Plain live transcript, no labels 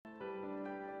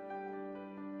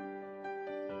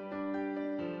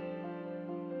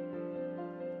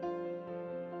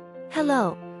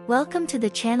Hello, welcome to the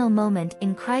channel Moment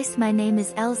in Christ. My name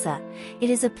is Elsa.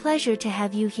 It is a pleasure to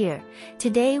have you here.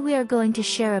 Today we are going to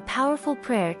share a powerful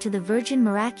prayer to the Virgin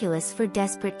Miraculous for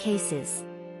desperate cases.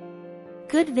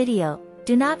 Good video.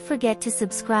 Do not forget to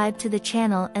subscribe to the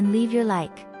channel and leave your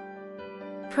like.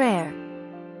 Prayer.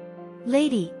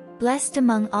 Lady, blessed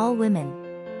among all women,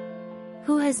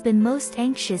 who has been most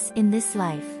anxious in this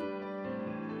life,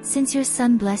 since your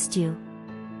Son blessed you?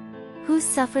 Who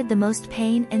suffered the most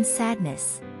pain and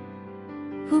sadness?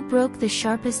 Who broke the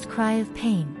sharpest cry of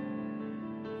pain?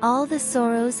 All the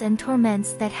sorrows and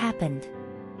torments that happened.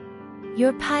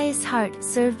 Your pious heart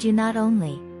served you not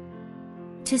only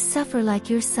to suffer like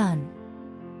your Son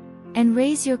and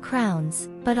raise your crowns,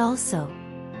 but also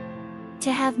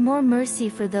to have more mercy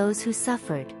for those who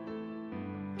suffered.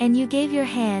 And you gave your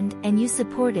hand and you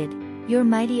supported your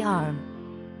mighty arm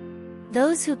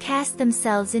those who cast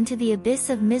themselves into the abyss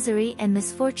of misery and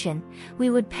misfortune. We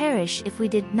would perish if we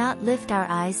did not lift our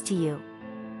eyes to you.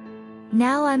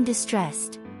 Now I'm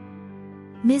distressed.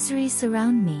 Misery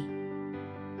surround me.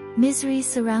 Misery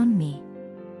surround me.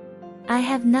 I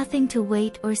have nothing to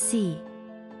wait or see,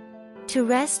 to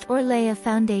rest or lay a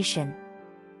foundation.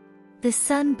 The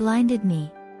sun blinded me.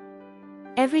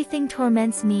 Everything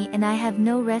torments me and I have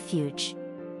no refuge.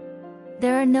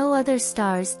 There are no other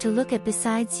stars to look at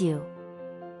besides you,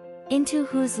 into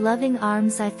whose loving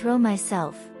arms I throw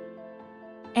myself,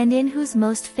 and in whose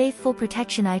most faithful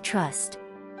protection I trust.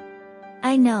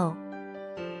 I know,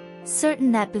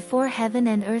 certain that before heaven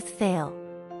and earth fail,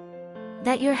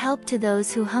 that your help to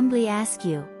those who humbly ask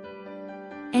you,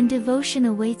 and devotion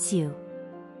awaits you.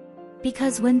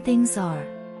 Because when things are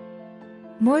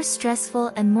more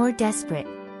stressful and more desperate,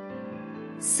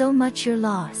 so much your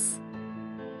loss,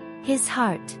 His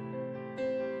heart,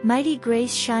 mighty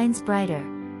grace shines brighter,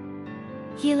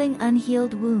 healing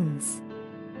unhealed wounds,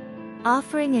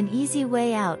 offering an easy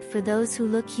way out for those who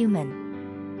look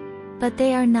human, but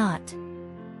they are not.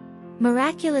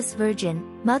 Miraculous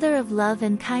Virgin, Mother of love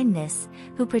and kindness,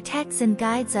 who protects and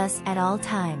guides us at all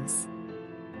times,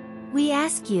 we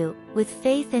ask you, with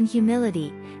faith and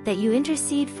humility, that you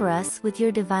intercede for us with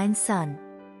your divine Son.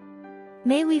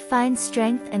 May we find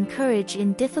strength and courage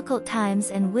in difficult times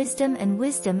and wisdom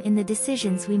in the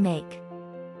decisions we make.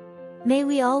 May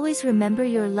we always remember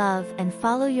your love and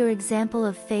follow your example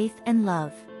of faith and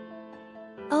love.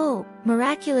 Oh,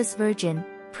 Miraculous Virgin,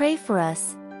 pray for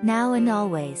us, now and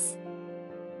always.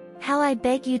 How I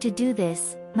beg you to do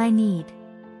this, my need.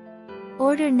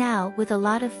 Order now with a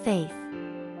lot of faith.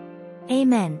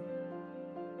 Amen.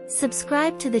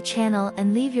 Subscribe to the channel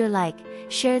and leave your like.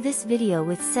 Share this video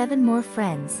with 7 more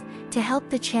friends, to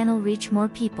help the channel reach more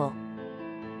people.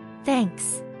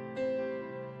 Thanks.